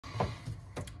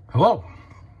Hello.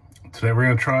 Today we're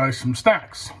going to try some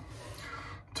snacks.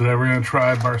 Today we're going to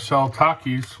try Barcel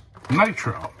Takis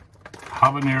Nitro,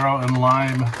 habanero and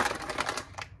lime.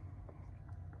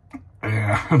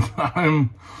 And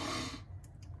I'm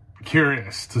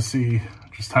curious to see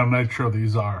just how nitro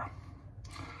these are.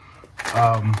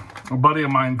 A buddy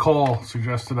of mine, Cole,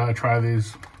 suggested I try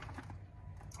these.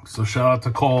 So shout out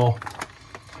to Cole.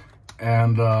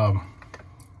 And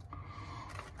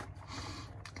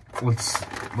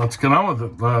let's get on with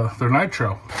it. They're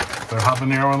nitro. They're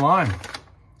habanero and lime.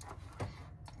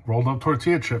 Rolled up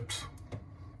tortilla chips.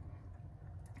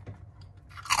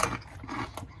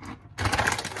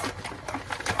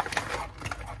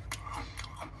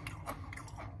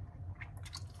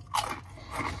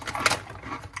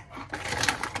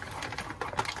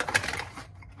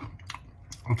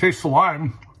 I taste the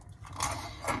lime.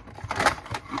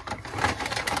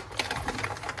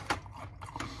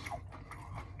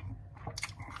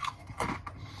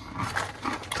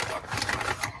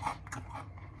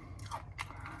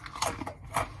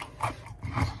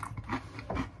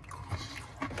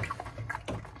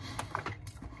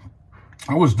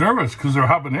 I was nervous because they're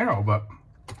habanero, but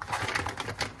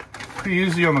pretty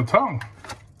easy on the tongue.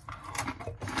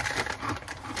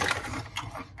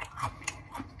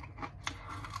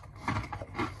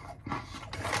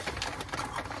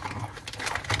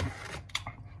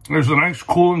 There's a nice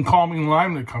cool and calming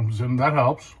lime that comes in. That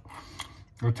helps.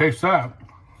 I'll taste that.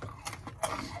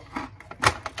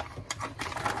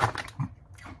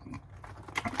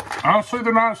 Honestly,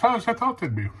 they're not as hot as I thought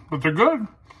they'd be, but they're good.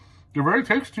 They're very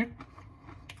tasty.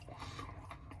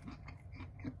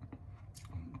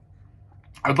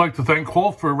 I'd like to thank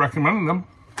Cole for recommending them.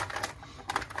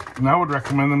 And I would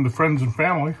recommend them to friends and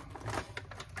family.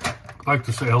 I'd like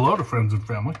to say hello to friends and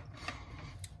family.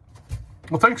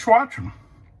 Well, thanks for watching.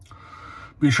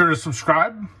 Be sure to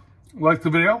subscribe, like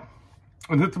the video,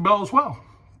 and hit the bell as well.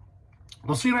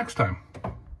 We'll see you next time.